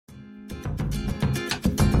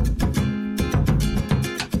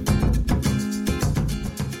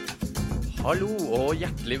Hallo og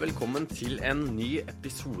hjertelig velkommen til en ny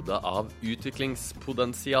episode av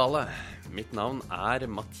Utviklingspotensialet. Mitt navn er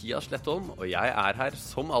Mathias Slettholm, og jeg er her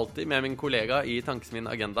som alltid med min kollega i Tankesmien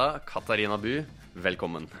Agenda, Katarina Bu.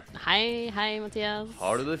 Velkommen. Hei, Mathias.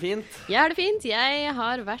 Har du det fint? Jeg har det fint. Jeg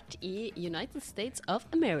har vært i United States of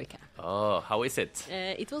America. Oh, how is it?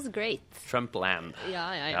 It was great. Trumpland.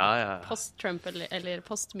 Ja. Post-Trump eller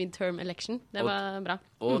post-midterm election. Det var bra.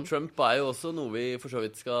 Og Trump er jo også noe vi for så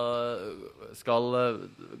vidt skal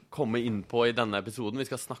komme inn på i denne episoden. Vi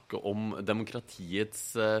skal snakke om demokratiets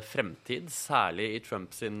fremtid, særlig i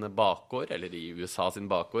Trump sin bakgård, eller i USA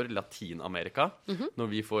sin bakgård, Latin-Amerika.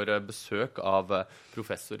 Når vi får besøk av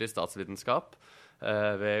professor i statsvitenskap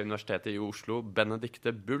ved Universitetet i Oslo, Benedikte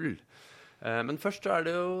Bull. Men først er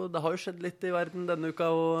det har jo skjedd litt i verden denne uka,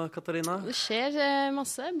 og Katarina? Det skjer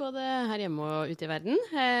masse, både her hjemme og ute i verden.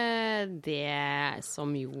 Det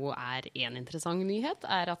som jo er en interessant nyhet,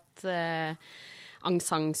 er at Aung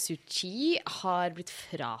San Suu Kyi har blitt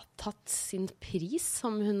fratatt sin pris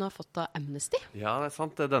som hun har fått av Amnesty. Ja, det er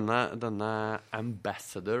sant. Denne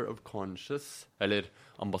Ambassador of Conscience, eller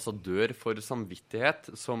ambassadør for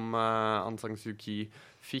samvittighet, som Aung San Suu Kyi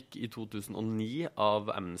fikk i 2009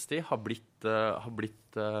 av Amnesty, har blitt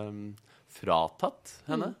fratatt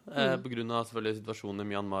henne på grunn av selvfølgelig situasjonen i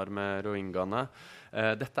Myanmar med rohingyaene.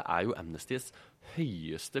 Dette er jo Amnestys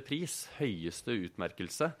høyeste pris, høyeste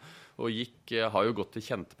utmerkelse, og har jo gått til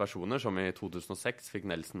kjente personer, som i 2006 fikk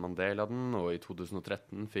Nelson Mandela den, og i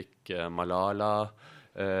 2013 fikk Malala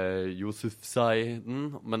Yousafzai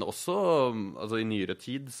den, men også i nyere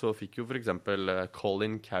tid så fikk jo for eksempel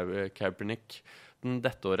Colin Kaepernick den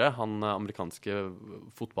dette året, han amerikanske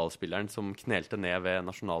fotballspilleren som knelte ned ved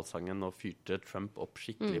nasjonalsangen og fyrte Trump opp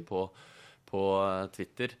skikkelig på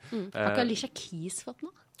Twitter. Har ikke Alicia Keys fått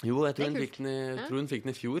noe? Jo, jeg tror hun fikk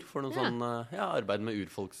den i fjor for noe sånn arbeid med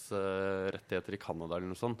urfolksrettigheter i Canada eller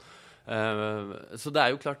noe sånt. Så det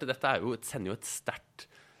er jo klart, dette sender jo et sterkt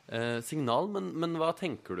signal, men hva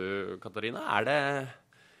tenker du, Katarina?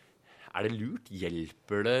 Er det lurt?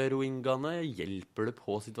 Hjelper det rohingyaene? Hjelper det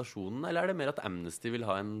på situasjonen? Eller er det mer at Amnesty vil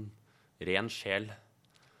ha en ren sjel?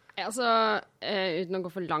 Uten å gå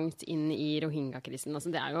for langt inn i rohingya-krisen,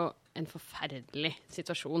 det er jo en forferdelig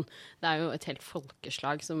situasjon. Det er jo et helt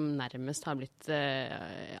folkeslag som nærmest har blitt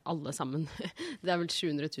alle sammen. Det er vel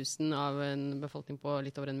 700 000 av en befolkning på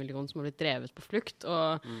litt over 1 million som har blitt drevet på flukt,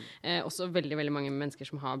 og også veldig, veldig mange mennesker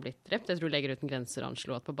som har blitt drept. Jeg tror Leger Uten Grenser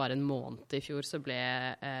anslo at på bare en måned i fjor så ble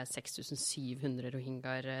 6700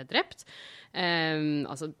 rohingyaer drept.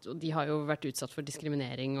 De har jo vært utsatt for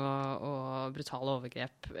diskriminering og brutale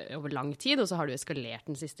overgrep over lang tid, og så har det jo eskalert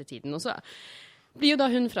den siste tiden. Og så blir jo da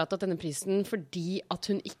hun fratatt denne prisen fordi at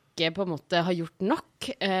hun ikke på en måte har gjort nok,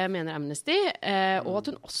 mener Amnesty, og at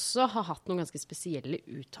hun også har hatt noen ganske spesielle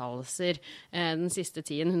uttalelser den siste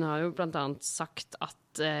tiden. Hun har jo blant annet sagt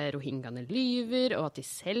at rohingyaene lyver, og at de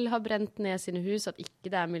selv har brent ned sine hus, at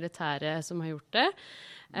ikke det er militære som har gjort det.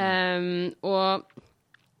 Og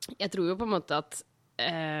jeg tror jo på en måte at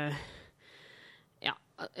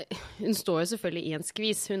hun står jo selvfølgelig i en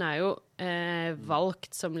skvis. Hun er jo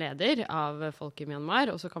valgt som leder av folk i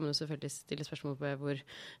Myanmar, og så kan man jo selvfølgelig stille spørsmål på hvor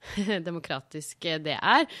demokratisk det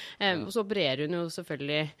er. Og så opererer hun jo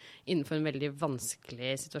selvfølgelig innenfor en veldig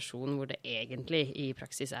vanskelig situasjon hvor det egentlig i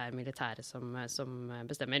praksis er militære som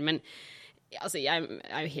bestemmer. Men jeg er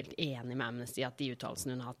jo helt enig med Amnesty at de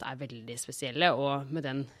uttalelsene hun har hatt er veldig spesielle, og med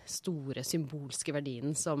den store symbolske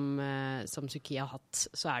verdien som Suu Kyi har hatt,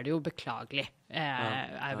 så er det jo beklagelig.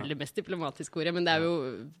 Er vel det mest diplomatiske ordet, men det er jo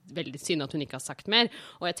veldig synd at hun ikke har sagt mer.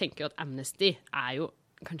 Og jeg tenker jo at Amnesty er jo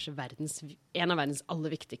kanskje en av verdens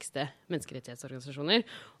aller viktigste menneskerettighetsorganisasjoner,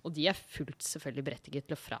 og de er fullt selvfølgelig berettiget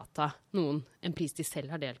til å frata noen en pris de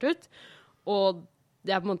selv har delt ut. Og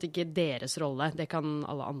det er på en måte ikke deres rolle. Det kan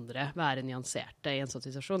alle andre være nyanserte i en sånn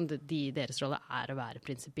situasjon. Deres rolle er å være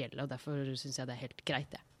prinsipielle, og derfor synes jeg det er helt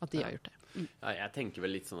greit at de har gjort det. Ja, jeg tenker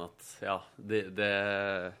vel litt sånn at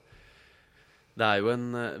det er jo en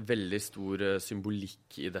veldig stor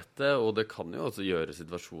symbolikk i dette, og det kan jo også gjøre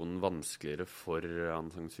situasjonen vanskeligere for Aung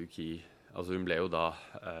San Suu Kyi. Hun ble jo da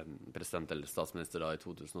president eller statsminister da i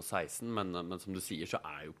 2016, men som du sier så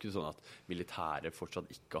er jo ikke sånn at militæret fortsatt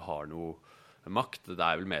ikke har noe makt. Det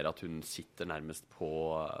er vel mer at hun sitter nærmest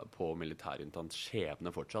på militærjuntans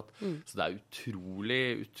skjebne fortsatt. Så det er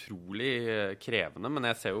utrolig krevende, men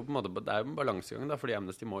jeg ser jo på en måte, det er jo en balansegang da, fordi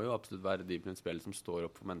Amnesty må jo absolutt være de prinsipielle som står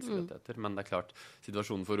opp for menneskerettigheter, men det er klart,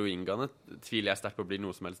 situasjonen for rohingyaene tviler jeg sterkt på blir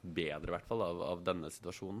noe som helst bedre i hvert fall av denne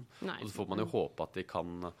situasjonen. Og så får man jo håpe at de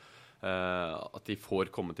kan at de får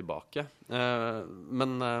komme tilbake.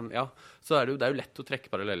 Men så er det jo lett å trekke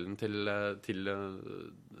parallellen til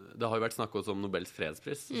det har jo vært snakk også om Nobels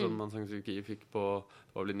fredspris, som Aung San Suu Kyi fikk på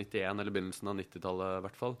var vel i 91, eller begynnelsen av 90-tallet i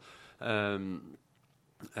hvert fall.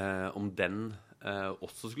 Om den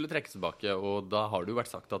også skulle trekkes tilbake, og da har det jo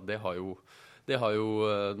vært sagt at det har jo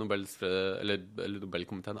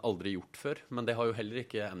Nobelkomiteen aldri gjort før, men det har jo heller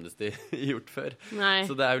ikke Amnesty gjort før. Nei.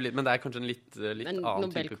 Så det er jo men det er kanskje en litt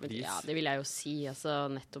annen type pris. Ja, det vil jeg jo si. Altså,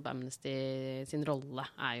 nettopp Amnesty sin rolle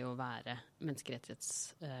er jo å være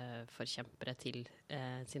menneskerettighetsforkjempere til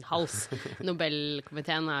sin hals.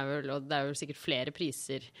 Nobelkomiteen og det er jo sikkert flere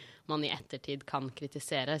priser man i ettertid kan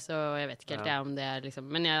kritisere, så jeg vet ikke helt om det er liksom,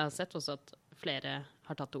 men jeg har sett også at flere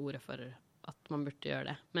har tatt til orde for at man burde gjøre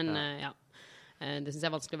det. Men det synes jeg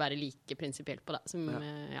er vanskelig å være like prinsipielt på, da.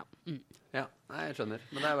 Ja, nei, jeg skjønner.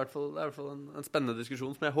 Men det er i hvert fall en spennende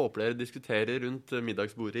diskusjon som jeg håper dere diskuterer rundt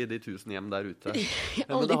middagsbordet i de 1000 hjem der ute.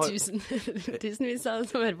 Alle de tusenvis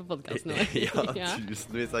som hører på podcasten vår. Ja,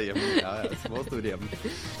 tusenvis av hjem. Ja, små og store hjem.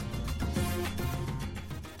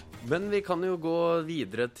 Men vi kan jo gå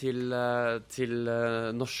videre til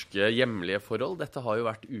norske hjemlige forhold. Dette har jo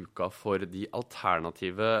vært uka for de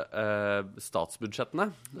alternative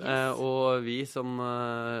statsbudsjettene. Yes. Og vi som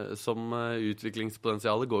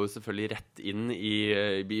utviklingspotensialet går jo selvfølgelig rett inn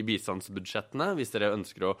i bistandsbudsjettene, hvis dere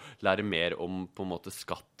ønsker å lære mer om på en måte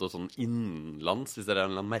skatt og sånn innenlands, hvis dere av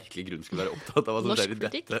en eller annen merkelig grunn skulle være opptatt av hva som skjer i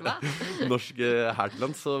dette. Norsk her til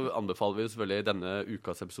lands, så anbefaler vi jo selvfølgelig denne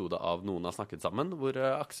ukas episode av Noen har snakket sammen, hvor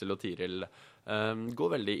Aksel og Tiril går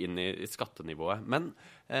veldig inn i skattenivået. Men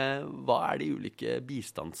hva er de ulike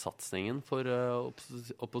bistandssatsingen for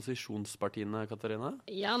opposisjonspartiene, Katarina?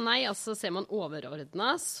 Ja, nei, altså ser man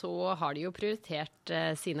overordnet, så har de jo prioritert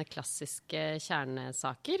sine klassiske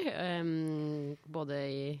kjernesaker, både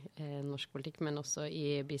i norsk politikk, men også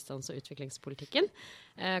i bistands- og utviklingspolitikken.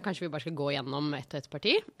 Kanskje vi bare skal gå gjennom ett og ett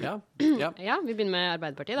parti? Ja, vi begynner med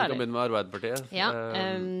Arbeiderpartiet, da. Vi kan begynne med Arbeiderpartiet. Ja,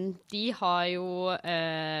 de har jo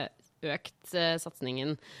økt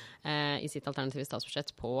satsningen i sitt alternative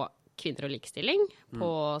statsbudsjett på kvinner og likestilling,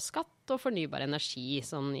 på skatt og fornybar energi,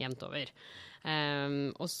 sånn jevnt over.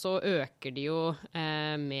 Og så øker de jo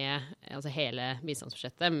med hele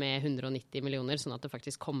bistandsbudsjettet med 190 millioner, sånn at det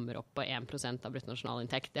faktisk kommer opp på 1% av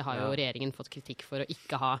bruttonasjonalinntekt. Det har jo regjeringen fått kritikk for å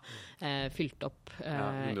ikke ha fylt opp.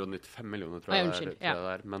 195 millioner tror jeg det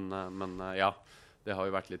er. Men ja, det har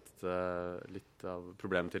jo vært litt av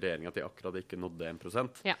problemet til regjeringen at de akkurat ikke nådde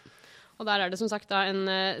 1%. Ja. Og der er det som sagt da en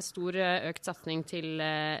stor økt satsing til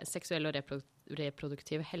seksuell og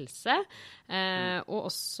reproduktiv helse, og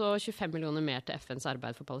også 25 millioner mer til FNs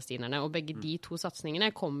arbeid for palestinerne. Og begge de to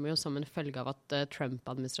satsingene kommer jo som en følge av at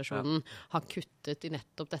Trump-administrasjonen har kuttet i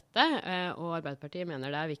nettopp dette, og Arbeiderpartiet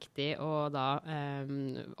mener det er viktig å da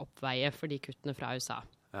oppveie for de kuttene fra USA.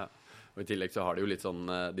 Ja. Og i tillegg så har de jo litt sånn,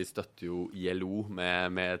 de støtter jo ILO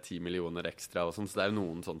med 10 millioner ekstra og sånn, så det er jo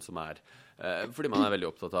noen sånn som er, fordi man er veldig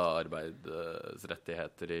opptatt av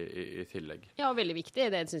arbeidsrettigheter i tillegg. Ja, veldig viktig.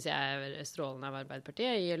 Det synes jeg er strålende av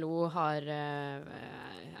Arbeiderpartiet. ILO er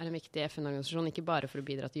en viktig FN-organisasjon, ikke bare for å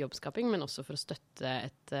bidra til jobbskaping, men også for å støtte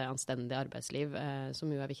et anstendig arbeidsliv, som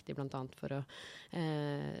jo er viktig blant annet for å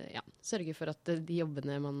sørge for at de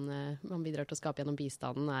jobbene man bidrar til å skape gjennom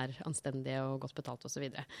bistanden er anstendige og godt betalt og så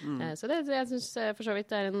videre. Så det jeg synes for så vidt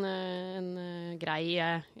er en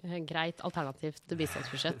greit alternativt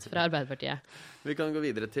bistandsbudsjett fra Arbeiderpartiet. Vi kan gå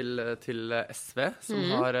videre til SV, som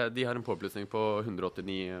de har en påplussing på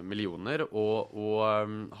 189 millioner, og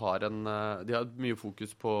de har mye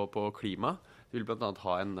fokus på klima. De vil blant annet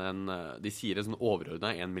ha de sier en sånn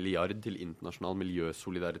overordnet 1 milliard til internasjonal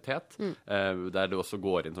miljøsolidaritet, der det også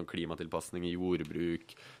går inn sånn klimatilpasning i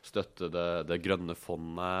jordbruk, støtte det grønne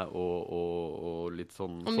fondet og litt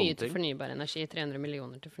sånn og mye til fornybar energi, 300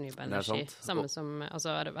 millioner til fornybar energi. Samme som,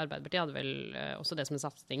 altså Arbeiderpartiet hadde vel også det som en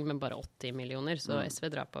satsing, men bare 80 millioner, så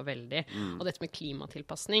SV drar på veldig. Og dette med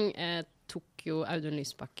klimatilpasning tok jo Audun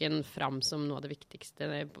Lysbakken fram som noe av det viktigste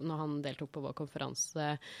når han deltok på vår konferanse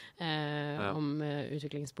om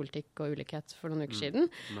utviklingspolitikk og ulikhet for noen uker siden.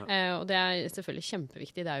 Og det er selvfølgelig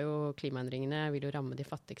kjempeviktig. Det er jo klimaendringene vil jo ramme de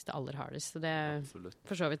fattigste aller hardest. Så det er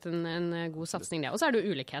for så vidt en god satsing det. Og så er det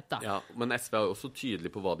jo ulikhet, da. Ja, men SV er jo også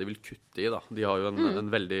tydelig på hva de vil kutte i, da. De har jo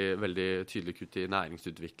en veldig, veldig tydelig kutt i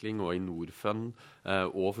næringsutvikling og i Norfund,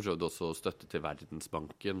 og for så vidt også støtte til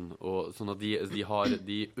Verdensbanken. Og sånn at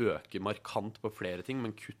de øker markant på flere ting,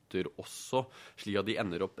 men kutter også, slik at de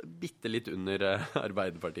ender opp bitte litt under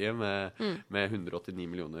Arbeiderpartiet med 189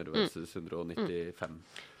 millioner versus 195.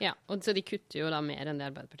 Ja, og så de kutter jo da mer enn det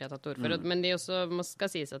Arbeiderpartiet har tatt ord for. Men de også, skal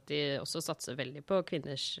sies at de også satser veldig på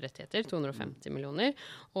kvinners rettigheter, 250 millioner.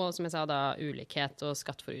 Og som jeg sa da, ulikhet og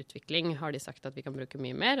skatt for utvikling har de sagt at vi kan bruke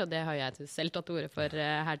mye mer, og det har jeg selv tatt ordet for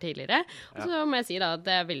her tidligere. Og så må jeg si da at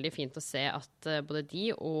det er veldig fint å se at både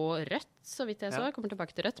de og Rødt, så vidt jeg så, kommer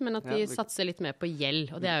tilbake til Rødt, men at de satser litt mer på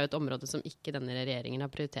gjeld, og det er jo et område som ikke denne regjeringen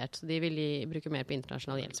har prioritert, så de vil bruke mer på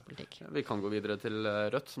internasjonal gjeldspolitikk. Ja, vi kan gå videre til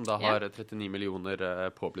Rødt, som da har 39 millioner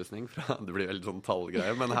påplussing fra, det blir veldig sånn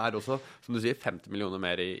tallgreier, men her også, som du sier, 50 millioner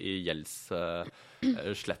mer i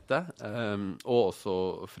gjeldsslette, og også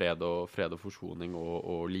fred og forsoning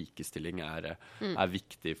og likestilling er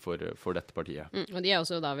viktig for dette partiet. Og de er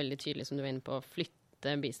også da veldig tydelige, som du var inne på,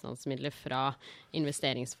 bistandsmidler fra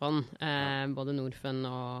investeringsfond, både Norfund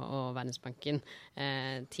og Verdensbanken,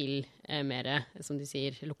 til mer, som de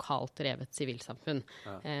sier, lokalt drevet sivilsamfunn.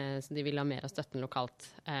 Så de vil ha mer av støtten lokalt.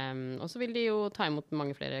 Og så vil de jo ta imot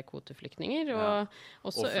mange flere kvoteflyktninger, og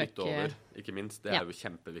også øke... Og flytte over, ikke minst. Det er jo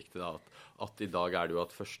kjempeviktig da, at i dag er det jo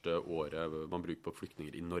at første året man bruker på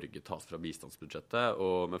flyktninger i Norge tas fra bistandsbudsjettet,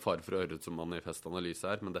 og med fare for øret som manifestanalyse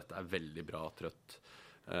her, men dette er veldig bra at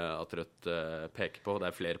Rødt peker på. Det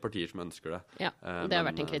er flere partier som ønsker det. Ja, det har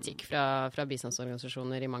vært en kritikk fra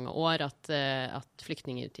bistandsorganisasjoner i mange år at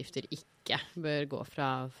flyktningutgifter ikke bør gå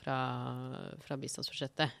fra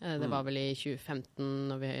bistandsbudsjettet. Det var vel i 2015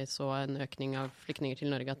 når vi så en økning av flyktninger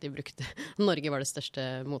til Norge at de brukte Norge var det største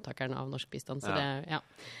mottakeren av norsk bistand. Så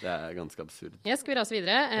det er ganske absurd. Skal vi rase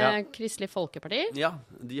videre? Kristelig Folkeparti? Ja,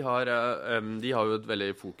 de har jo et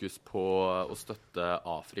veldig fokus på å støtte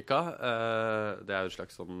Afrika. Det er jo et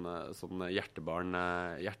slags sånn hjertebarn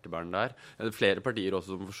der. Det er flere partier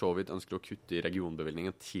også som for så vidt ønsker å kutte i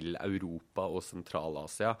regionbevilgningen til Europa og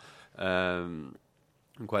Sentral-Asia.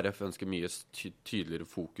 KrF ønsker mye tydeligere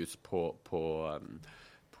fokus på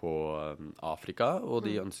Afrika, og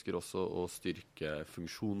de ønsker også å styrke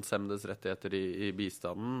funksjonshemmedes rettigheter i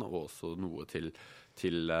bistanden, og også noe til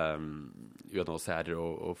UNHCR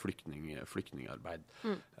og flyktningarbeid.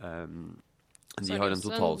 De har en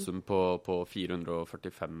totalsum på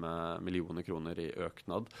 445 millioner kroner i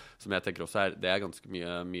øknad, som jeg tenker også det er ganske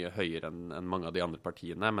mye høyere enn mange av de andre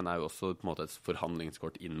partiene, men er jo også på en måte et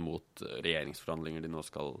forhandlingskort inn mot regjeringsforhandlinger de nå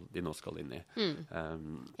skal inn i.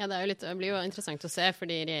 Ja, det blir jo interessant å se,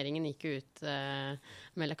 fordi regjeringen gikk ut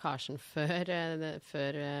med lekkasjen før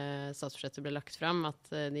statsbudsjettet ble lagt fram, at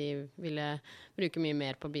de ville bruke mye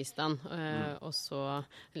mer på bistand, og så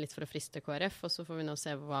litt for å friste KrF, og så får vi nå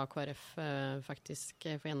se hva KrF faktisk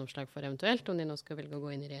får gjennomslag for eventuelt, om de nå skal velge å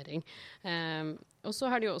gå inn i regjering. Og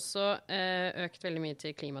så har de jo også økt veldig mye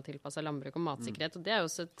til klimatilpasset landbruk og matsikkerhet, og det er jo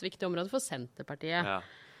også et viktig område for Senterpartiet. Ja,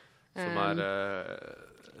 som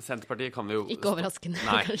Senterpartiet kan vi jo... Ikke overraskende,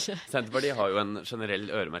 kanskje. Senterpartiet har jo en generell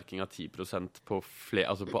øremerking av 10% på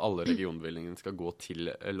alle regionbevilgningene skal gå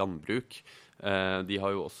til landbruk. De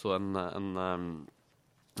har jo også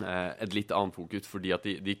et litt annet fokus, fordi at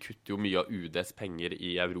de kutter jo mye av UDs penger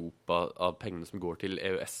i Europa, av pengene som går til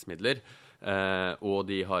EØS-midler, og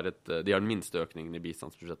de har den minste økningen i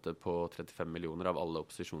bistandsbudsjettet på 35 millioner av alle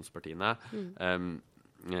opposisjonspartiene.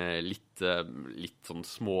 Litt sånn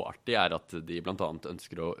småartig er at de blant annet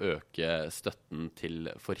ønsker å øke støtten til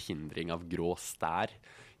forhindring av grå stær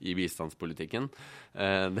i bistandspolitikken.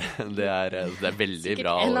 Det er veldig sikkert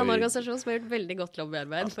bra. Sikkert en annen organisasjon som har gjort veldig godt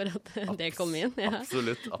lobbyarbeid for at det kom inn. Ja.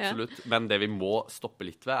 Absolutt. Ja. Men det vi må stoppe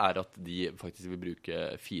litt ved er at de faktisk vil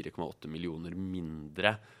bruke 4,8 millioner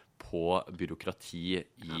mindre på byråkrati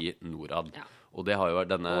i Norad. Ja. Og det har jo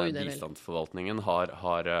denne bistandsforvaltningen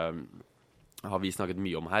har vi snakket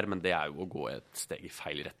mye om her, men det er jo å gå et steg i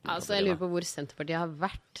feil retning. Altså, jeg lurer på hvor Senterpartiet har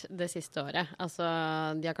vært det siste året. Altså,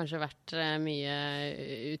 de har kanskje vært mye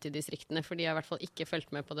ute i distriktene, for de har i hvert fall ikke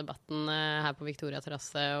fulgt med på debatten her på Victoria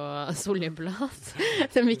Terrasse og Soljeblad.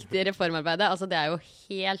 Det viktige reformarbeidet. Altså, det er jo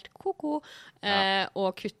helt koko å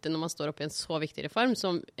kutte når man står oppe i en så viktig reform,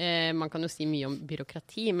 som man kan jo si mye om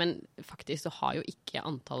byråkrati, men faktisk så har jo ikke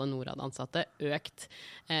antallet Norad-ansatte økt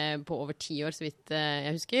på over 10 år, så vidt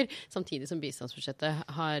jeg husker, samtidig som bistandsbudsjettet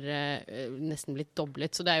har nesten blitt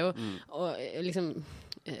doblet. Så det er jo liksom,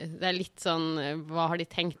 det er litt sånn, hva har de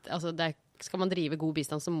tenkt? Altså, det er skal man drive god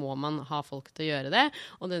bistand, så må man ha folk til å gjøre det.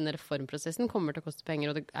 Og denne reformprosessen kommer til å koste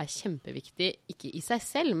penger, og det er kjempeviktig, ikke i seg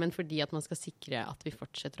selv, men fordi at man skal sikre at vi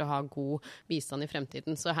fortsetter å ha god bistand i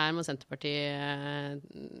fremtiden. Så her må Senterpartiet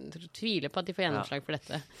tvile på at de får gjennomslag for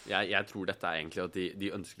dette. Jeg tror dette er egentlig at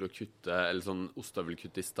de ønsker å kutte, eller sånn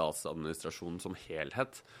ostehøvelkutt i statsadministrasjonen som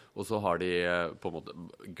helhet, og så har de på en måte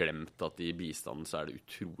glemt at i bistanden så er det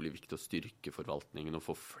utrolig viktig å styrke forvaltningen og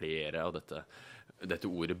få flere av dette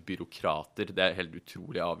ordet byråkrater. Det er helt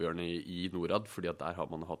utrolig avgjørende i Norad, fordi at der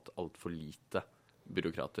har man hatt alt for lite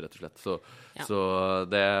byråkrater, rett og slett. Så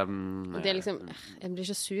det er liksom, jeg blir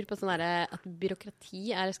så sur på sånn at byråkrati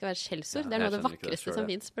skal være skjellsord. Det er noe av det vakreste som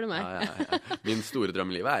finnes, spør du meg. Ja. Min store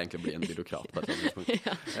drøm i livet er egentlig å bli en byråkrat på et eller annet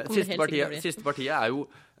tidspunkt. Siste partiet er jo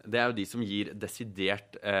de som gir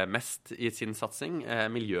desidert mest i sin satsing.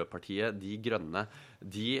 Miljøpartiet De Grønne,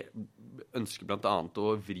 de ønsker blant annet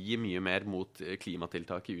å vri mye mer mot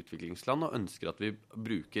klimatiltak i utviklingsland, og ønsker at vi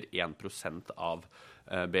bruker 1% av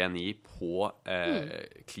BNI på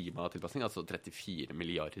klimatilpasning, altså 34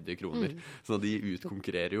 milliarder kroner. Så de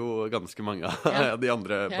utkonkurrerer jo ganske mange av de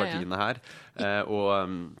andre partiene her.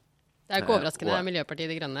 Det er jo ikke overraskende, Miljøpartiet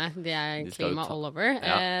De Grønne. De klima all over.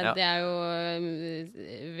 Det er jo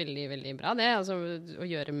veldig, veldig bra det. Altså, å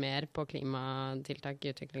gjøre mer på klimatiltak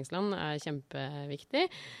i utviklingsland er kjempeviktig.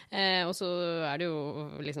 Og så er det jo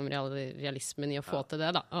liksom realismen i å få til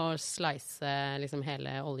det, da. Å slice liksom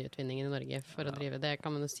hele oljeutvinningen i Norge for å drive det,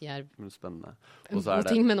 kan man jo si er spennende. En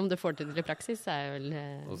god ting, men om det får til i praksis, er vel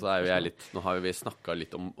Og så er jo jeg litt, nå har jo vi snakket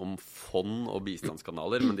litt om fond og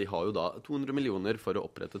bistandskanaler, men de har jo da 200 millioner for å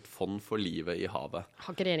opprette et fond for livet i havet.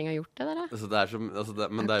 Har ikke regjeringen gjort det der, da? Altså, det er som,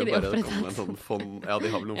 men det er jo bare å komme med en sånn fond. Ja, de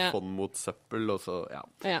har vel noen fond mot søppel, og så,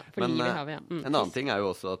 for livet i havet, en annen ting er jo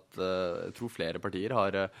også at jeg tror flere partier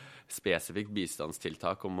har spesifikt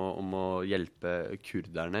bistandstiltak om å hjelpe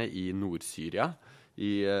kurderne i Nord-Syria.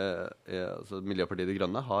 Altså Miljøpartiet De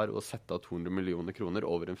Grønne har å sette av 200 millioner kroner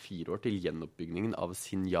over en 4 år til gjenoppbyggingen av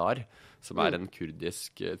Sinjar, som er et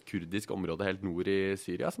kurdisk område helt nord i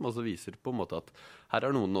Syria, som også viser på en måte at her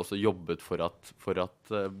har noen også jobbet for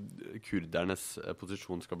at kurdernes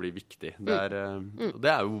posisjon skal bli viktig. Det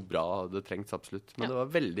er jo bra, det trengs absolutt, men det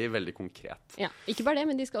var veldig, veldig konkret. Ja, ikke bare det,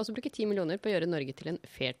 men de skal også bruke 10 millioner på å gjøre Norge til en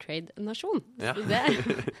fair trade-nasjon. Ja. Så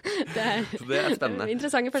det er spennende.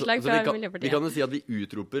 Interessante forslag fra Miljøpartiet. Vi kan jo si at vi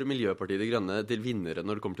utroper Miljøpartiet De Grønne til vinnere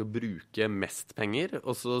når det kommer til å bruke mest penger,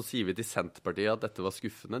 og så sier vi til Senterpartiet at dette var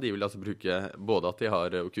skuffende. De vil altså bruke både at de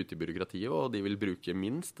har å kutte i byråkratiet, og de vil bruke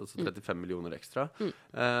minst, altså 35 millioner ekstra.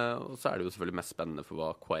 Og så er det jo selvfølgelig mest spennende for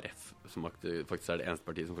hva KrF, som faktisk er det eneste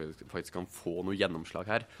partiet som faktisk kan få noe gjennomslag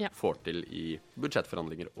her, får til i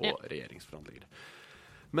budsjettforhandlinger og regjeringsforhandlinger.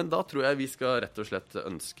 Men da tror jeg vi skal rett og slett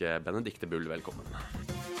ønske Benedikte Bull velkommen.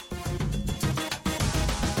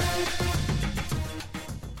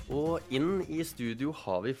 Og inn i studio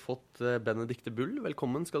har vi fått Benedikte Bull.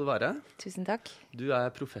 Velkommen skal du være. Tusen takk. Du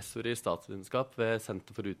er professor i statsvitenskap ved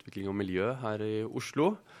Senter for utvikling og miljø her i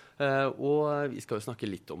Oslo. Og vi skal jo snakke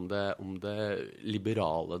litt om det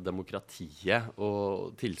liberale demokratiet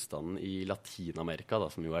og tilstanden i Latin-Amerika,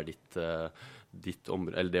 da, som jo er ditt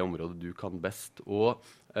område, eller det området du kan best. Og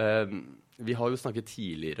vi har jo snakket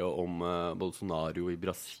tidligere om Bolsonaro i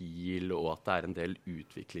Brasil, og at det er en del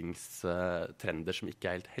utviklingstrender som ikke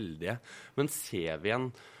er helt heldige. Men ser vi en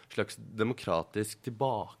slags demokratisk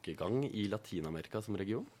tilbakegang i Latin-Amerika som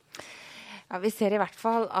region? Ja, vi ser i hvert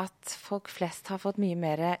fall at folk flest har fått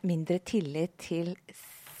mindre tillit til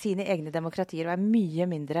sine egne demokratier og er mye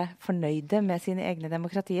mindre fornøyde med sine egne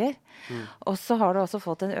demokratier. Og så har du også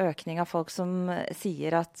fått en økning av folk som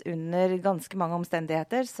sier at under ganske mange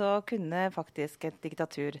omstendigheter så kunne faktisk et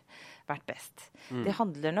diktatur vært best. Det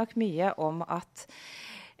handler nok mye om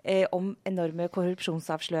om enorme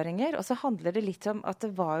korrupsjonsavsløringer, og så handler det litt om at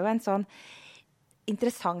det var jo en sånn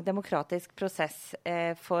interessant demokratisk prosess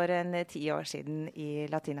for 10 år siden i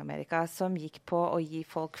Latin-Amerika som gikk på å gi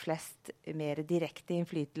folk flest mer direkte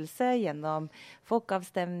innflytelse gjennom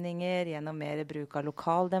folkeavstemninger, gjennom mer bruk av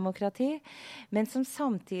lokaldemokrati, men som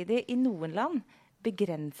samtidig i noen land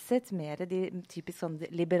begrenset mer de typisk sånn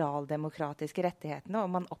liberaldemokratiske rettighetene,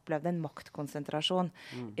 og man opplevde en maktkonsentrasjon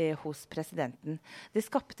hos presidenten. Det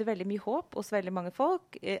skapte veldig mye håp hos veldig mange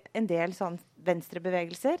folk, en del sånn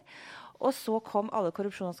venstrebevegelser, og så kom alle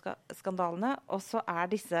korrupsjonsskandalene, og så er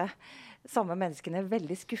disse samme menneskene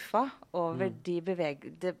veldig skuffa over de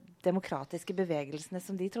demokratiske bevegelsene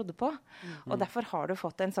som de trodde på. Og derfor har du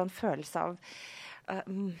fått en sånn følelse av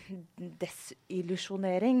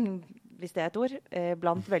desillusjonering hvis det er et ord,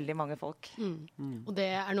 blant veldig mange folk. Og det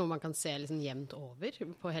er noe man kan se liksom jevnt over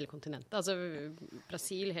på hele kontinentet. Altså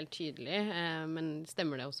Brasil helt tydelig, men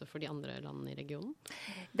stemmer det også for de andre landene i regionen?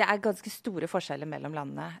 Det er ganske store forskjeller mellom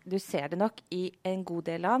landene. Du ser det nok i en god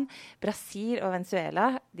del land. Brasil og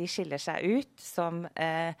Venezuela, de skiller seg ut som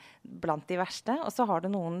blant de verste. Og så har du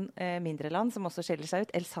noen mindre land som også skiller seg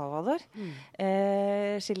ut. El Salvador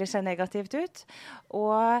skiller seg negativt ut.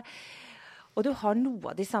 Og du har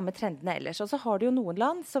noe av de samme trendene ellers. Og så har du jo noen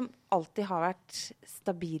land som alltid har vært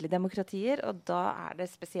stabile demokratier, og da er det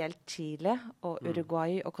spesielt Chile og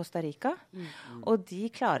Uruguay og Costa Rica. Og de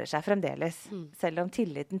klarer seg fremdeles, selv om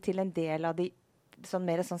tilliten til en del av de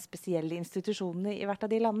mer spesielle institusjonene i hvert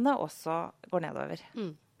av de landene også går nedover.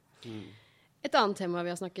 Et annet tema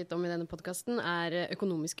vi har snakket om i denne podcasten er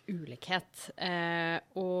økonomisk ulikhet.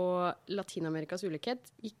 Og Latin-Amerikas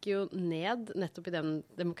ulikhet gikk jo ned nettopp i den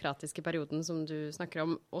demokratiske perioden som du snakker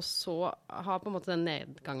om, og så har på en måte den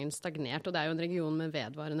nedgangen stagnert, og det er jo en region med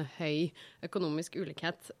vedvarende høy økonomisk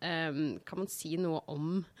ulikhet. Kan man si noe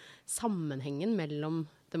om sammenhengen mellom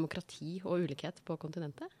demokrati og ulikhet på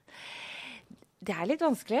kontinentet? Det er litt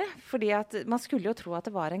vanskelig, fordi at man skulle jo tro at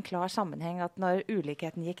det var en klar sammenheng at når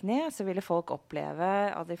ulikheten gikk ned, så ville folk oppleve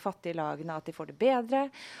av de fattige lagene at de får det bedre,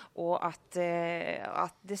 og at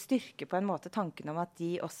det styrker på en måte tanken om at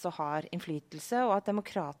de også har innflytelse, og at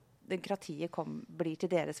demokratiet blir til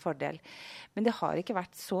deres fordel. Men det har ikke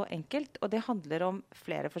vært så enkelt, og det handler om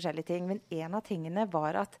flere forskjellige ting. Men en av tingene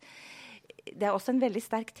var at det er også en veldig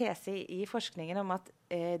sterk tese i forskningen om at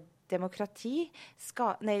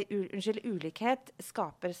ulikhet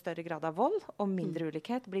skaper større grad av vold, og mindre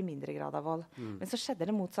ulikhet blir mindre grad av vold. Men så skjedde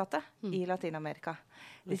det motsatte i Latin-Amerika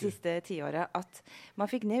de siste 10 årene. At man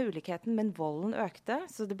fikk ned ulikheten, men volden økte,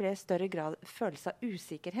 så det ble større grad følelse av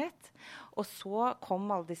usikkerhet. Og så kom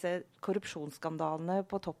alle disse korrupsjonsskandalene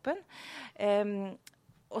på toppen.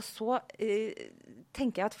 Og så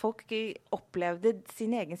tenker jeg at folk opplevde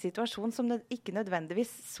sin egen situasjon som ikke nødvendigvis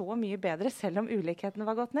så mye bedre, selv om ulikheten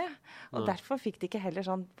var gått ned. Og derfor fikk de ikke heller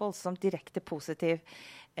sånn voldsomt direkte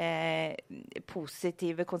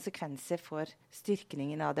positive konsekvenser for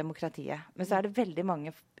styrkningen av demokratiet. Men så er det veldig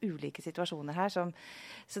mange ulike situasjoner her, så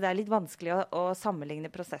det er litt vanskelig å sammenligne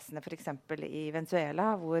prosessene for eksempel i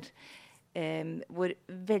Venezuela, hvor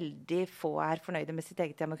veldig få er fornøyde med sitt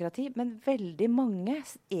eget demokrati, men veldig mange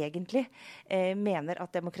egentlig mener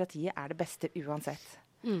at demokratiet er det beste uansett.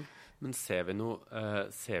 Men ser vi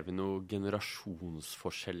noe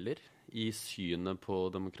generasjonsforskjeller i synet på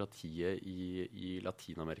demokratiet i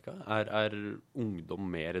Latin-Amerika? Er ungdom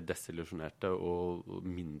mer desillusjonerte og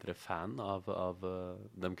mindre fan av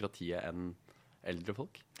demokratiet enn eldre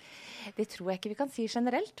folk? Det tror jeg ikke vi kan si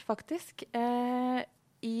generelt, faktisk.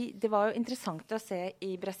 Det var jo interessant å se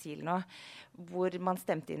i Brasil nå, hvor man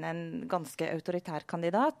stemte inn en ganske autoritær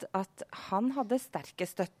kandidat, at han hadde sterke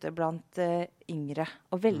støtte blant yngre,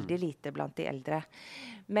 og veldig lite blant de eldre.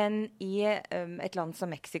 Men i et land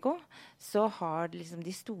som Mexico, så har liksom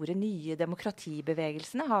de store nye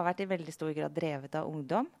demokratibevegelsene har vært i veldig stor grad drevet av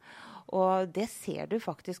ungdom. Og det ser du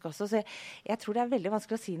faktisk også. Så jeg tror det er veldig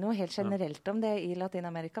vanskelig å si noe helt generelt om det i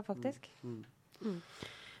Latin-Amerika, faktisk.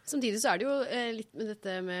 Samtidig så er det jo litt med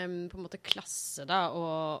dette med på en måte klasse da,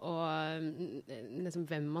 og liksom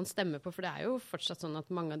hvem man stemmer på, for det er jo fortsatt sånn at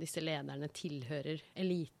mange av disse lederne tilhører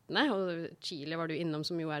elitene, og Chile var du innom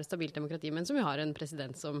som jo er et stabilt demokrati, men som jo har en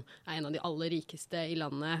president som er en av de aller rikeste i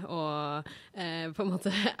landet, og på en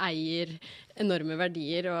måte eier enorme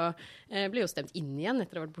verdier, og blir jo stemt inn igjen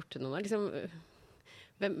etter å ha vært borte noen år. Liksom,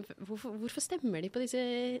 hvorfor stemmer de på disse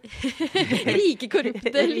rike,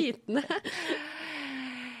 korrupte elitene?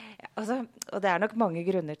 Altså, og det er nok mange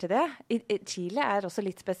grunner til det. Chile er også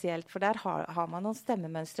litt spesielt, for der har man noen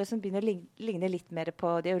stemmemønstre som begynner å ligne litt mer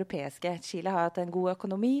på de europeiske. Chile har hatt en god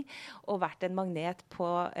økonomi og vært en magnet på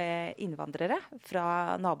innvandrere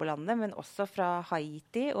fra nabolandene, men også fra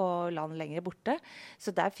Haiti og land lenger borte.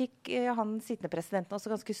 Så der fikk han sittende presidenten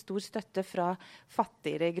også ganske stor støtte fra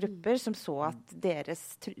fattigere grupper som så at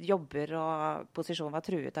deres jobber og posisjon var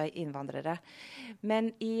truet av innvandrere.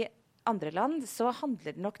 Men i andre land så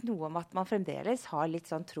handler det nok noe om at man fremdeles har litt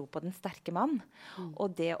sånn tro på den sterke mann.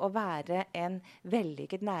 Og det å være en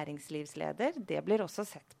vellykket næringslivsleder, det blir også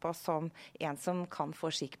sett på som en som kan få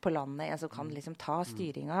skikk på landet, en som kan liksom ta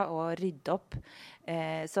styringa og rydde opp.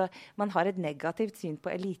 Så man har et negativt syn på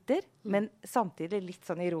eliter, men samtidig litt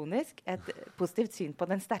sånn ironisk et positivt syn på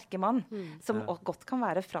den sterke mann, som godt kan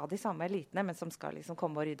være fra de samme elitene, men som skal liksom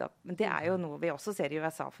komme og rydde opp. Men det er jo noe vi også ser i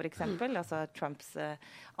USA, for eksempel. Altså Trumps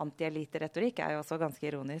anti-elite-retorikk er jo også ganske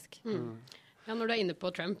ironisk. Ja, når du er inne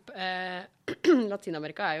på Trump,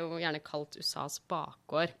 Latin-Amerika er jo gjerne kalt USAs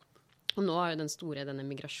bakgård. Og nå er jo denne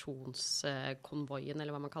migrasjonskonvoien,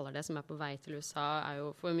 eller hva man kaller det, som på vei til USA, jo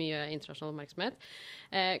for mye internasjonal oppmerksomhet.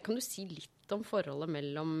 Kan du si litt om forholdet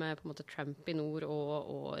mellom på en måte Trump i nord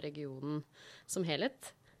og regionen som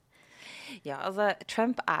helhet? Ja, altså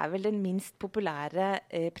Trump vel den minst populære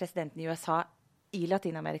presidenten i USA i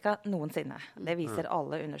Latin-Amerika noensinne. Det viser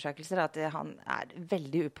alle undersøkelser at han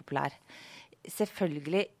veldig upopulær.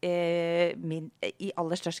 Selvfølgelig i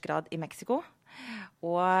aller størst grad i Mexico.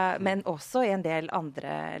 Men også i en del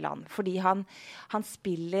andre land. Fordi han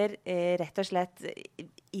spiller rett og slett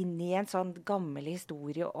inn i en sånn gammel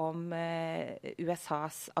historie om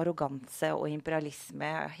USAs arroganse og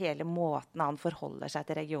imperialisme, hele måten han forholder seg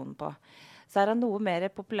til regionen på. Så han noe mer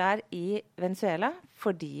populær i Venezuela,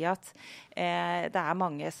 fordi at det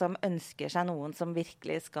mange som ønsker seg noen som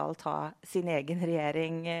virkelig skal ta sin egen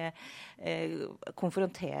regjering,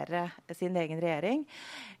 konfrontere sin egen regjering.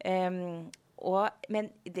 Men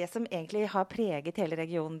det som egentlig har preget hele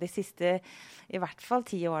regionen de siste i hvert fall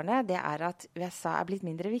 10 årene, det at USA blitt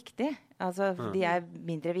mindre viktig. Altså, de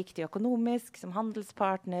mindre viktige økonomisk, som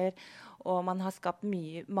handelspartner, og man har skapt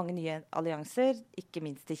mange nye allianser, ikke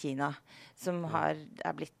minst i Kina, som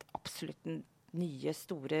blitt absolutt den nye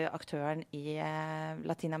store aktøren i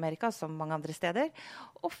Latin-Amerika, som mange andre steder,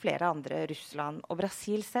 og flere andre, Russland. Og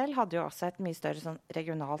Brasil selv hadde jo også et mye større sånn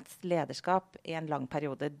regionalt lederskap i en lang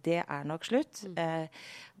periode. Det nok slutt.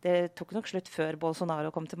 Det tok nok slutt før Bolsonaro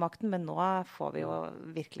kom til makten, men nå får vi jo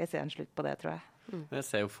virkelig se en slutt på det, tror jeg. Jeg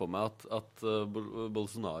ser jo for meg at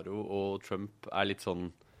Bolsonaro og Trump litt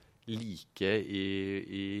sånn like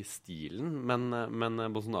i stilen, men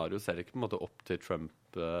Bolsonaro ser ikke på en måte opp til Trump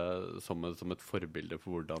som et forbilde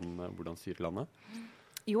for hvordan styre landet?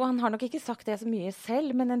 Jo, han har nok ikke sagt det så mye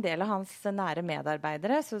selv, men en del av hans nære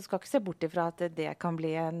medarbeidere, så du skal ikke se bort ifra at det kan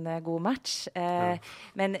bli en god match.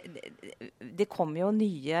 Men det kommer jo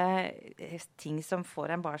nye ting som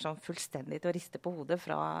får en bare sånn fullstendig til å riste på hodet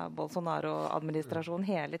fra Bolsonaro-administrasjonen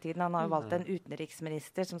hele tiden. Han har jo valgt en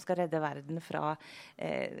utenriksminister som skal redde verden fra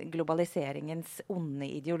globaliseringens onde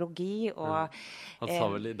ideologi. Og, han sa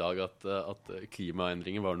vel i dag at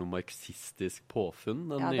klimaendringer var noe marxistisk påfunn,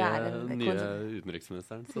 den nye utenriksministeren.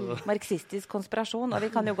 Marxistisk konspirasjon, og vi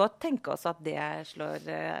kan jo godt tenke oss at det slår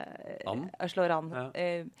an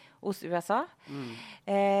hos USA.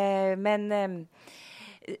 Men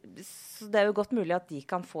så det jo godt mulig at de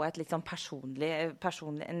kan få et litt sånn personlig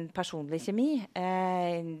kjemi.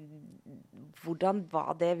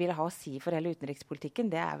 Hva det vil ha å si for hele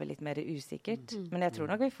utenrikspolitikken, det vel litt mer usikkert. Men jeg tror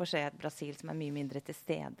nok vi får se et Brasil som mye mindre til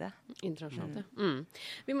stede. Internasjonalt,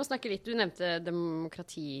 Vi må snakke litt, du nevnte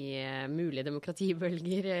mulige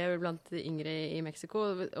demokratibølger blant yngre i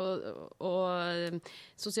Mexico, og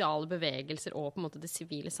sosiale bevegelser og på en måte det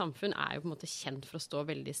sivile samfunn jo på en måte kjent for å stå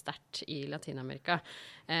veldig sterkt i Latin-Amerika.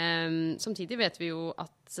 Samtidig vet vi jo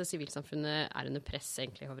at sivilsamfunnet under press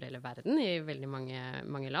egentlig over hele verden i veldig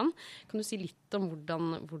mange land. Kan du si litt om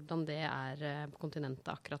hvordan det på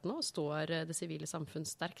kontinentet akkurat nå? Står det sivile samfunn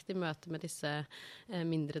sterkt i møte med disse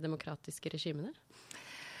mindre demokratiske regimene?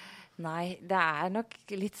 Nei, det nok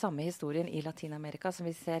litt samme historien i Latin-Amerika som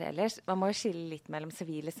vi ser ellers. Man må jo skille litt mellom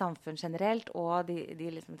sivile samfunn generelt og de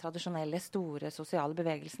liksom tradisjonelle store sosiale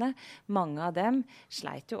bevegelsene. Mange av dem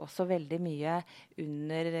sleit jo også veldig mye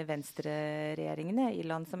under venstreregjeringene i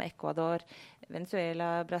land som Ecuador,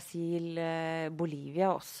 Venezuela, Brasil,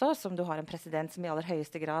 Bolivia også, som du har en president som i aller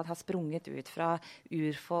høyeste grad har sprunget ut fra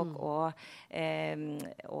urfolk og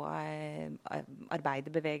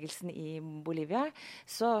arbeiderbevegelsen i Bolivia,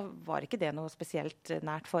 så var ikke det noe spesielt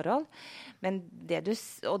nært forhold. Men det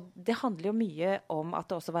handler jo mye om at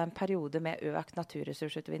det også var en periode med økt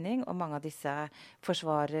naturressursutvinning, og mange av disse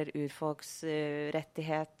forsvarer urfolks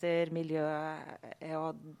rettigheter, miljø,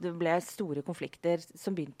 og det ble store konflikter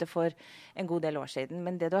som begynte for en god del år siden.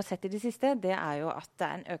 Men det du har sett i det siste, det jo at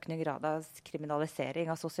det en økende grad av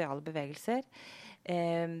kriminalisering av sosiale bevegelser,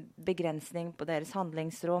 begrensning på deres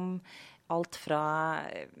handlingsrom, alt fra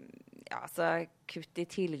kutt i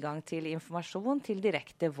tilgang til informasjon til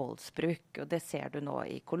direkte voldsbruk. Og det ser du nå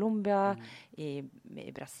i Colombia, i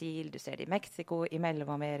Brasil, du ser det i Mexico, i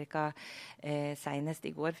Mellom-Amerika. Senest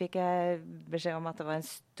i går fikk jeg beskjed om at det var en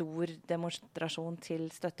stor demonstrasjon til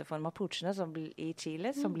støtte for mapuchene i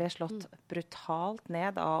Chile, som ble slått brutalt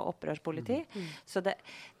ned av opprørspoliti. Så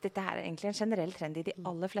dette egentlig en generell trend i de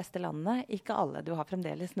aller fleste landene. Ikke alle. Du har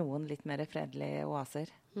fremdeles noen litt mer fredelige oaser.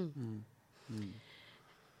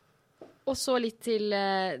 Og så litt til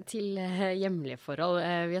hjemlige forhold.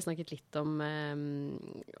 Vi har snakket litt om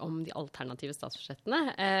de alternative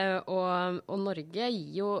statsbudsjettene. Og Norge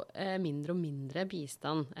gir jo mindre og mindre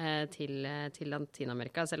bistand til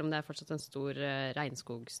Latin-Amerika, selv om det er fortsatt en stor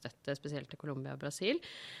regnskogstøtte, spesielt til Colombia og Brasil.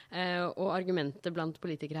 Og argumentet blant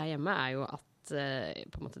politikere her hjemme er jo at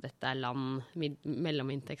på en måte dette er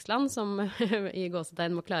mellominntektsland som i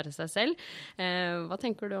gåsetegn må klare seg selv. Hva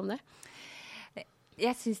tenker du om det?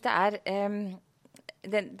 Jeg synes det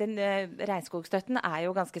den regnskogstøtten er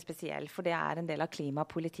jo ganske spesiell, for det er en del av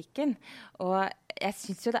klimapolitikken. Og jeg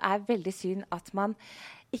synes jo det er veldig synd at man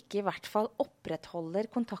ikke i hvert fall opprettholder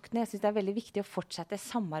kontaktene. Jeg synes det er veldig viktig å fortsette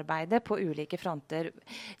samarbeidet på ulike fronter.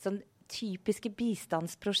 Sånn typiske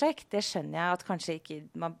bistandsprosjekt, det skjønner jeg at kanskje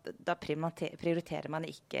ikke, da prioriterer man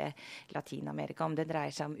ikke Latin-Amerika, om det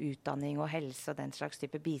dreier seg om utdanning og helse og den slags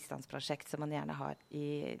type bistandsprosjekt som man gjerne har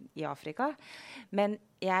i Afrika. Men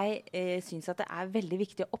jeg synes at det er veldig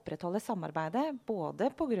viktig å opprettholde samarbeidet,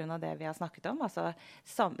 både på grunn av det vi har snakket om, altså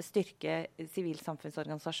styrke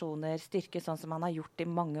sivilsamfunnsorganisasjoner, styrke sånn som man har gjort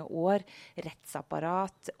i mange år,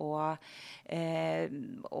 rettsapparat og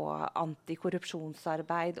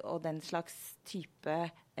antikorrupsjonsarbeid og den slags type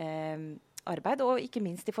arbeid, og ikke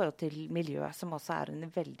minst i forhold til miljø, som også er under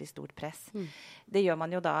veldig stort press. Det gjør man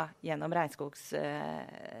jo da gjennom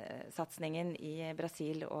regnskogssatsingen i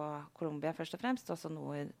Brasil og Colombia først og fremst, også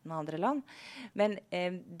noen andre land. Men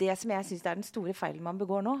det som jeg synes er den store feilen man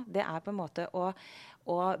begår nå, det er på en måte å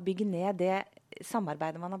bygge ned det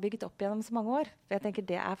samarbeidet man har bygget opp gjennom så mange år. For jeg tenker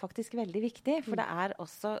det er faktisk veldig viktig, for det er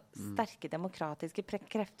også sterke demokratiske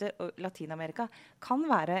krefter, og Latin-Amerika kan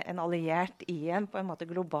være en alliert i på en måte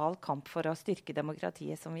global kamp for å styrke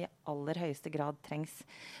demokratiet som i aller høyeste grad trengs.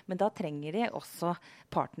 Men da trenger de også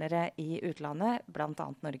partnere i utlandet, blant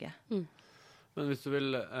annet Norge. Men hvis du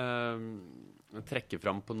vil trekke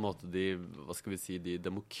fram på en måte de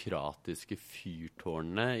demokratiske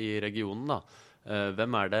fyrtårnene i regionen da, hvem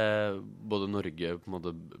er det både Norge på en måte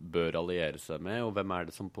bør alliere seg med, og hvem er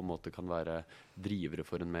det som på en måte kan være drivere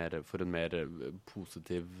for en mer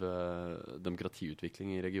positiv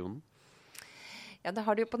demokratiutvikling i regionen? Ja, da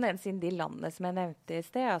har du jo på den ene siden de landene som jeg nevnte i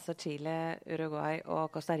sted, altså Chile, Uruguay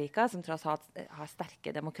og Costa Rica, som tross alt har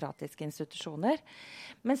sterke demokratiske institusjoner.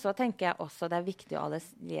 Men så tenker jeg også det er viktig å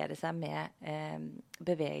alliere seg med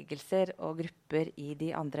bevegelser og grupper i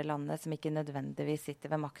de andre landene som ikke nødvendigvis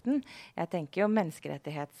sitter ved makten. Jeg tenker jo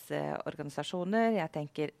menneskerettighetsorganisasjoner, jeg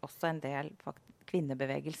tenker også en del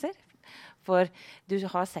kvinnebevegelser. For du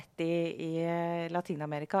har sett i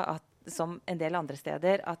Latin-Amerika at som en del andre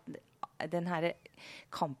steder at den her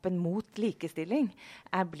kampen mot likestilling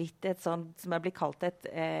er blitt et sånt som er blitt kalt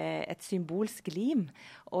et symbolsk lim,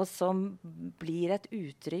 og som blir et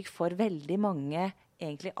uttrykk for veldig mange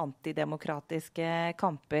egentlig antidemokratiske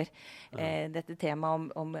kamper. Dette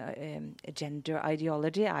temaet om gender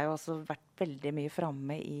ideology er jo også vært veldig mye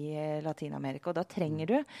framme i Latin-Amerika, og da trenger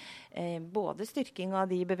du både styrking av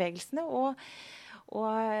de bevegelsene og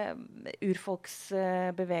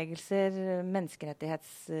urfolksbevegelser,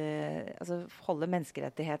 altså holde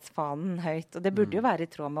menneskerettighetsfanen høyt. Og det burde jo være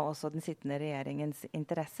i tråd med også den sittende regjeringens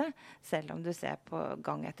interesse, selv om du ser på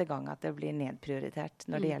gang etter gang at det blir nedprioritert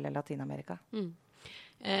når det gjelder Latin-Amerika.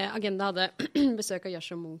 Agenda hadde besøk av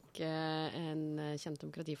Yasha Mounk, en kjent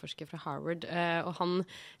demokratiforsker fra Harvard, og han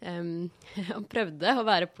prøvde å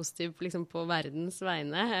være positiv liksom, på verdens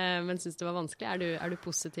vegne, men syntes det var vanskelig. Er du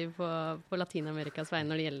positiv på Latin-Amerikas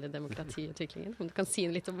vegne når det gjelder demokratiutviklingen? Om du kan si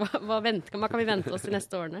litt om hva kan vi vente oss de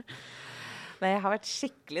neste årene? Nei, jeg har vært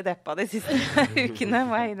skikkelig deppa de siste ukene,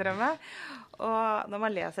 må jeg innrømme. Og når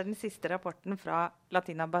man leser den siste rapporten fra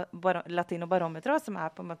Latinobarometeret, som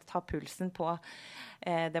er på en måte tar pulsen på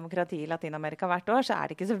demokrati i Latin-Amerika hvert år, så er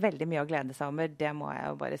det ikke så veldig mye å glede seg over, det må jeg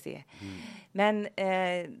jo bare si. Men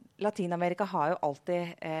Latin-Amerika har jo alltid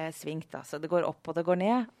svingt, altså. Det går opp og det går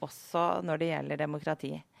ned, også når det gjelder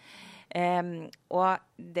demokrati. Og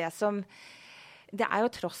det er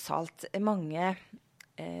jo tross alt mange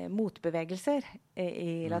motbevegelser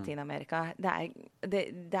i Latin-Amerika.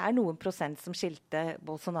 Det er noen prosent som skilte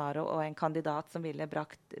Bolsonaro og en kandidat som ville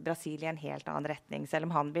brakt Brasil i en helt annen retning, selv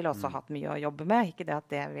om han ville også hatt mye å jobbe med. Ikke det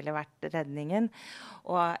at det ville vært redningen.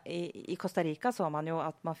 Og i Costa Rica så man jo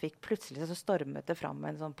at man fikk plutselig så stormet det fram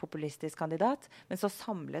en sånn populistisk kandidat, men så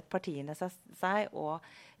samlet partiene seg, og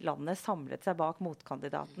landet samlet seg bak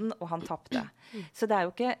motkandidaten, og han tappte. Så det er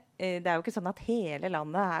jo ikke sånn at hele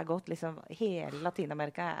landet er gått, liksom, hele Latin-Amerika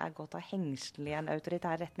Latin-Amerika er gått av hengsel i en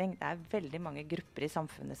autoritær retning. Det er veldig mange grupper i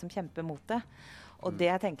samfunnet som kjemper mot det. Og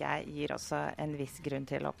det tenker jeg gir også en viss grunn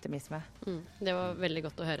til optimisme. Det var veldig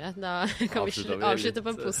godt å høre. Da kan vi avslutte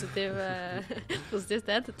på en positiv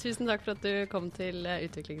sted. Tusen takk for at du kom til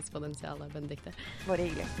Utviklingspotensialet, Benedikte. Bare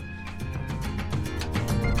hyggelig.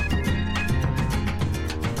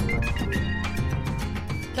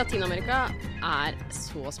 Latinamerika er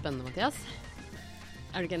så spennende, Mathias.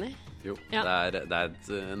 Er du ikke enig? Jo, ja. det er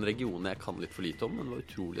en region jeg kan litt for lite om, men det var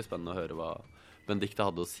utrolig spennende å høre hva Benedikte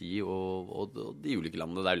hadde å si, og de ulike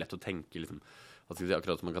landene. Det er jo lett å tenke liksom, hva skal vi si,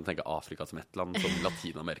 akkurat som man kan tenke Afrika som ett land, som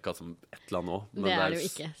Latinamerika som ett land også. Men det er jo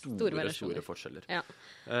ikke. Store forskjeller. Ja.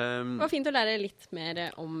 Det var fint å lære litt mer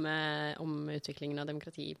om utviklingen av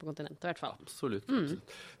demokrati på kontinentet, i hvert fall. Absolutt.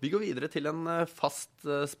 Vi går videre til en fast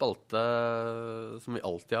spalte som vi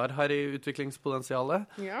alltid har her i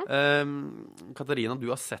Utviklingspotensialet. Ja. Katarina, du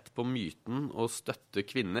har sett på myten å støtte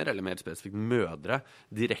kvinner, eller mer spesifikt mødre,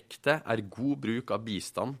 direkte er god bruk av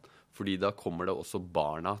bistand, fordi da kommer det også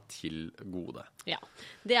barna til gode. Ja,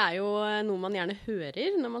 det er jo noe man gjerne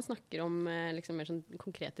hører når man snakker om liksom mer sånn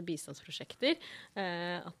konkrete bistandsprosjekter,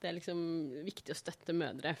 at det er liksom viktig å støtte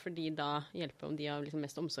mødre, fordi da hjelper de har liksom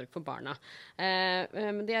mest omsorg for barna.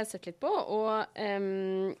 Men det har jeg sett litt på, og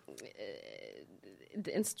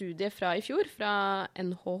en studie fra i fjor, fra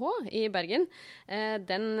NHH i Bergen,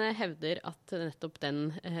 den hevder at nettopp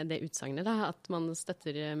det utsagnet da, at man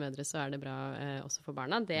støtter mødre så er det bra også for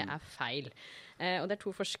barna, det er feil. Og det er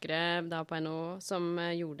 2 forskere da på NHH som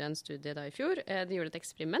gjorde en studie da i fjor. De gjorde et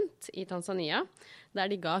eksperiment i Tanzania, der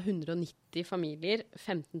de ga 190 familier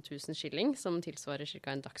 15 000 skilling, som tilsvarer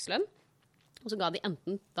cirka en dagslønn. Og så ga de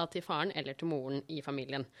enten da til faren eller til moren i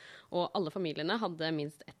familien. Og alle familiene hadde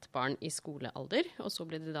minst 1 barn i skolealder, og så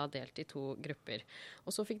ble de da delt i 2 grupper.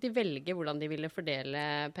 Og så fikk de velge hvordan de ville fordele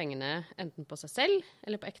pengene, enten på seg selv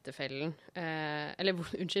eller på ektefellen.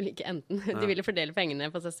 Ikke enten. De ville fordele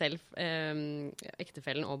pengene på seg selv,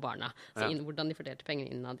 ektefellen og barna. Så hvordan de fordelte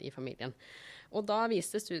pengene innad i familien. Og da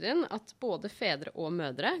viste studien at både fedre og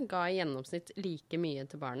mødre ga i gjennomsnitt like mye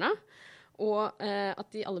til barna, og at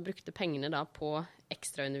de alle brukte pengene da på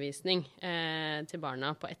ekstraundervisning til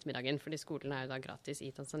barna på ettermiddagen, fordi skolen er jo da gratis i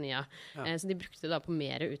Tanzania. Så de brukte da på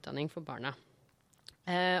mer utdanning for barna.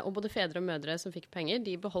 Og både fedre og mødre som fikk penger,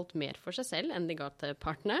 de beholdt mer for seg selv enn de ga til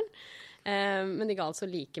partneren, men de ga altså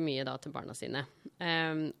like mye da til barna sine.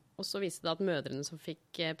 Og så viste det at mødrene som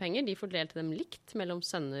fikk penger, de fordelte dem likt mellom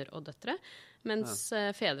sønner og døtre, mens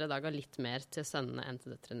fedre da ga litt mer til sønnene enn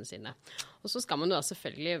til døtrene sine. Og så skal man jo da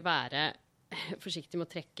selvfølgelig være forsiktig med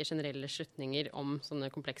å trekke generelle slutninger om sånne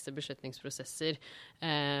komplekse beslutningsprosesser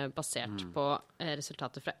basert på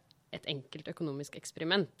resultater fra et enkelt økonomisk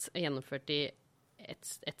eksperiment gjennomført i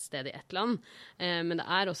et sted i et land. Men det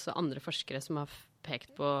er også andre forskere som har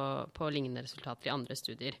pekt på lignende resultater i andre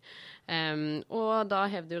studier. Og da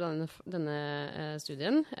hevder jo denne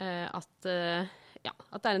studien at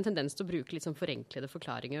det er en tendens til å bruke litt sånn forenklede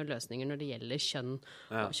forklaringer og løsninger når det gjelder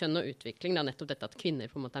kjønn og utvikling. Det er nettopp dette at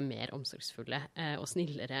kvinner på en måte er mer omsorgsfulle og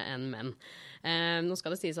snillere enn menn. Nå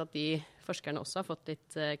skal det sies at de forskerne også har fått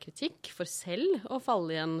litt kritikk for selv å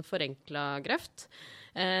falle i en forenklet grøft.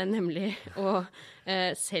 Nemlig å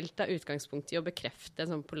selv ta utgangspunkt i å bekrefte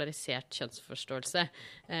en sånn polarisert kjønnsforståelse.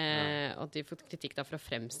 Og at de har fått kritikk da for å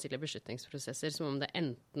fremstille beslutningsprosesser som om det er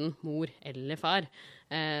enten mor eller far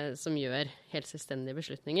som gjør helt selvstendige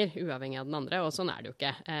beslutninger, uavhengig av den andre. Og sånn er det jo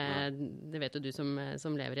ikke. Det vet jo du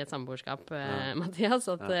som lever i et samboerskap, Mathias,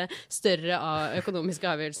 at større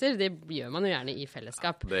økonomiske avgjørelser, det gjør man jo gjerne i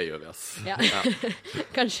fellesskap. Det gjør vi, ass. Ja.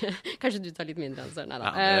 Kanskje du tar litt mindre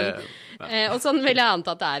ansvar. Og sånn vil jeg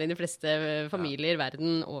anta at det er i de fleste familier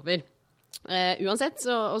verden over. Uansett,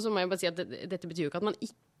 og så må jeg bare si at dette betyr jo ikke at man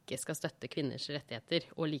ikke skal støtte kvinners rettigheter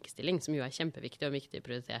og likestilling, som jo er kjempeviktig og viktig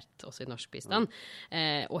prioritert også i norsk bistand.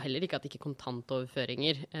 Og heller ikke at ikke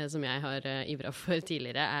kontantoverføringer, som jeg har ivret for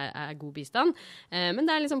tidligere, er god bistand. Men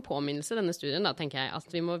det er liksom påminnelse denne studien, da, tenker jeg,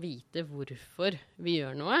 at vi må vite hvorfor vi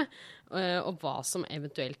gjør noe, og hva som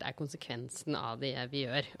eventuelt er konsekvensen av det vi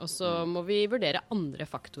gjør. Og så må vi vurdere andre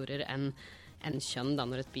faktorer enn kjønn da,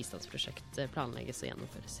 når et bistandsprosjekt planlegges og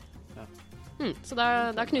gjennomføres. Ja. Så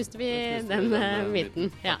da knuste vi den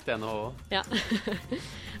myten. Ja. Takk til NHH. Ja.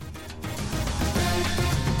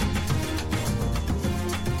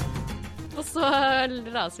 Og så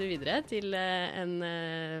raser vi videre til en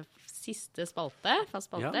siste fast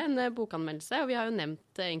spalte, en bokanmeldelse. Og vi har jo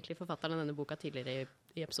nevnt egentlig forfatteren av denne boka tidligere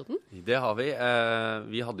i episoden? Det har vi.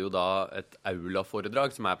 Vi hadde jo da et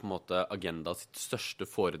aula-foredrag, som på en måte Agenda sitt største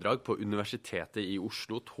foredrag på Universitetet i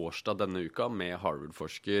Oslo torsdag denne uka, med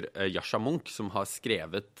Harvard-forsker Yasha Mounk, som har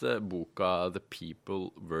skrevet boka The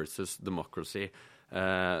People versus Democracy,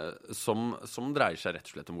 som dreier seg rett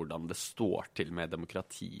og slett om hvordan det står til med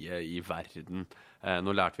demokratiet i verden.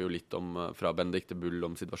 Nå lærte vi jo litt fra Benedicte Bull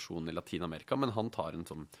om situasjonen i Latinamerika, men han tar en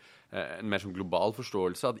mer sånn global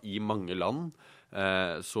forståelse at i mange land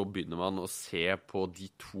så begynner man å se på de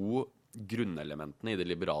to grunnelementene i det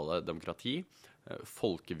liberale demokrati,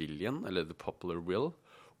 folkeviljen, eller the popular will,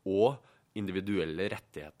 og individuelle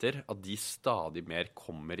rettigheter, at de stadig mer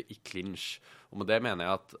kommer i clinch. Og med det mener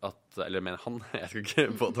jeg eller mener han, jeg skal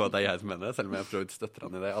ikke påstå at det jeg som mener det, selv om jeg prøver å støtte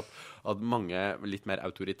han i det, at mange litt mer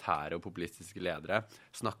autoritære og populistiske ledere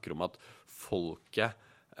snakker om at folket,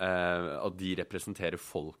 at de representerer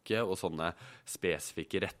folket og sånne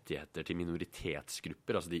spesifikke rettigheter til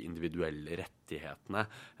minoritetsgrupper, altså de individuelle rettighetene,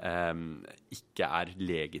 ikke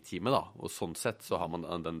legitime da. Og sånn sett så har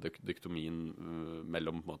man den diktomien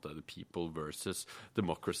mellom på en måte, the people versus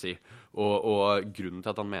democracy. Og grunnen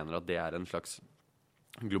til at han mener at det en slags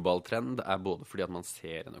global trend både fordi at man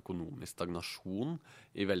ser en økonomisk stagnasjon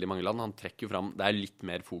i veldig mange land. Han trekker jo fram, det litt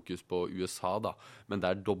mer fokus på USA da, men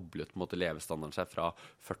der doblet på en måte levestandarden seg fra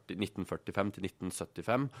 1945 til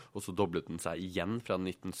 1975, og så doblet den seg igjen fra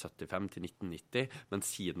 1975 til 1990, men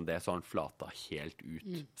siden det så har den flata helt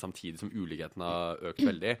ut, samtidig som uligheten har økt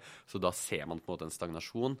veldig, så da ser man på en måte en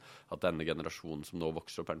stagnasjon, at denne generasjonen som nå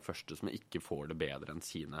vokser opp den første som ikke får det bedre enn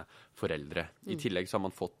sine foreldre. I tillegg så har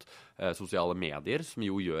man fått sosiale medier, som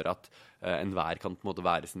jo gjør at enhver kan på en måte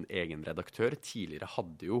være sin egen redaktør. Tidligere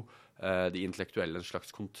hadde jo de intellektuelle en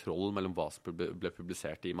slags kontroll mellom hva som ble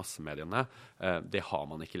publisert i massemediene. Det har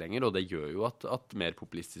man ikke lenger, og det gjør jo at mer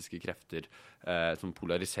populistiske krefter som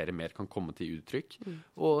polariserer mer kan komme til uttrykk.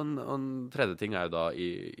 Og en tredje ting jo da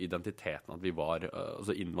identiteten, at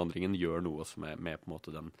altså innvandringen gjør noe som med på en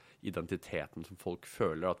måte den identiteten som folk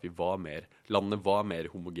føler, at landet var mer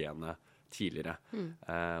homogene tidligere.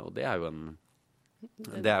 Og det jo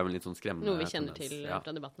det jo en litt sånn skremmende noe vi kjenner til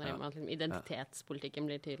fra debatten her, at identitetspolitikken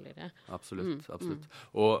blir tydeligere. Absolutt.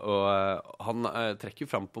 Og han trekker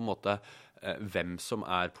jo fram på en måte hvem som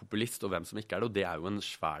populist og hvem som ikke det, og det jo en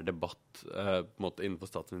svær debatt på en måte innenfor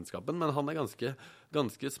statsvitenskapen, men han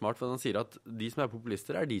ganske smart, for han sier at de som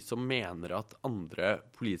populister de som mener at andre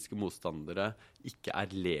politiske motstandere ikke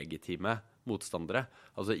legitime motstandere,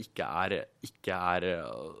 altså ikke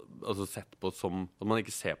altså sett på som, at man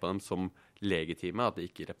ikke ser på dem som legitime, at de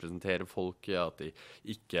ikke representerer folket, at de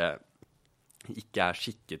ikke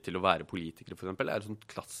skikket til å være politikere, for eksempel, et sånt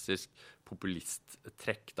klassisk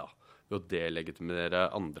populisttrekk da, ved å delegitimere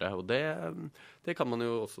andre. Og det kan man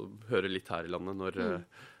jo også høre litt her i landet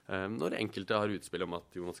når enkelte har utspill om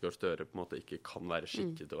at Jonas Gahr Støre på en måte ikke kan være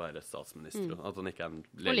skikket til å være statsminister, at han ikke en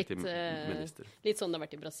legitim minister. Litt sånn det har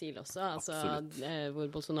vært i Brasil også, altså,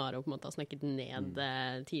 hvor Bolsonaro på en måte har snakket ned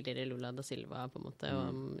tidligere Lula da Silva på en måte.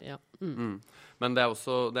 Men det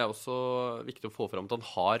også viktig å få fram at han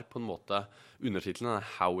har på en måte undertittelen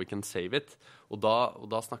How We Can Save It, og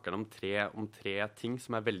da snakker han om tre ting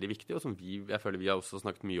som veldig viktige, og som jeg føler vi har også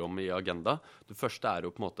snakket mye om i Agenda. Det første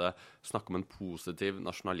jo på en måte snakke om en positiv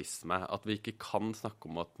nasjonalisme, at vi ikke kan snakke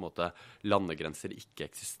om at på en måte landegrenser ikke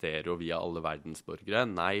eksisterer og vi alle verdensborgere.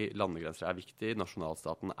 Nei, landegrenser viktig,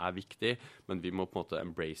 nasjonalstaten viktig, men vi må på en måte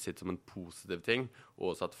embrace it som en positiv ting,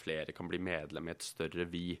 og også at flere kan bli medlem i et større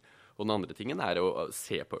vi. Og den andre tingen å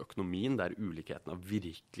se på økonomien, der ulikheten har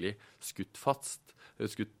virkelig skutt fart.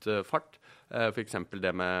 For eksempel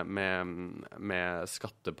det med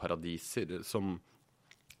skatteparadiser som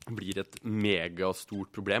blir et megastort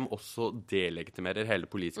problem, også delegitimerer hele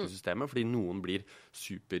politiske systemet, fordi noen blir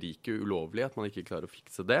superrike ulovlig, at man ikke klarer å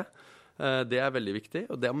fikse det. Det veldig viktig,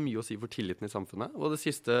 og det har mye å si for tilliten i samfunnet. Og det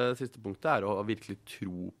siste punktet å virkelig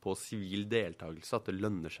tro på sivil deltakelse, at det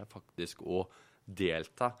lønner seg faktisk å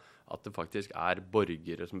delta, at det faktisk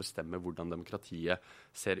borgere som bestemmer hvordan demokratiet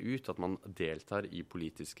ser ut, at man deltar i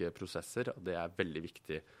politiske prosesser, og det veldig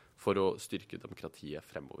viktig for å styrke demokratiet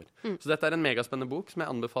fremover. Så dette en megaspennende bok som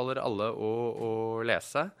jeg anbefaler alle å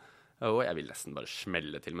lese, og jeg vil nesten bare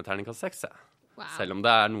smelle til med terningkast 6. Wow. Selv om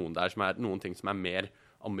det noen der som noen ting som mer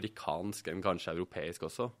amerikansk enn kanskje europeisk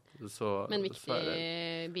også. Men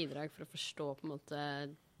viktig bidrag for å forstå på en måte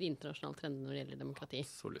de internasjonale trendene når det gjelder demokrati.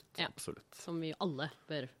 Absolutt. Som vi alle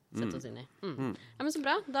bør sette oss inn i. Ja, men så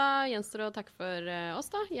bra. Da gjenstår det å takke for oss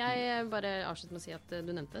da. Jeg bare avslutter med å si at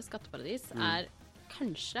du nevnte skatteparadis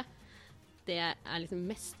kanskje det jeg liksom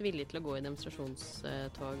mest villig til å gå i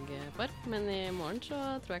demonstrasjonstog for. Men i morgen så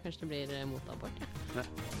tror jeg kanskje det blir mot abort. Ja.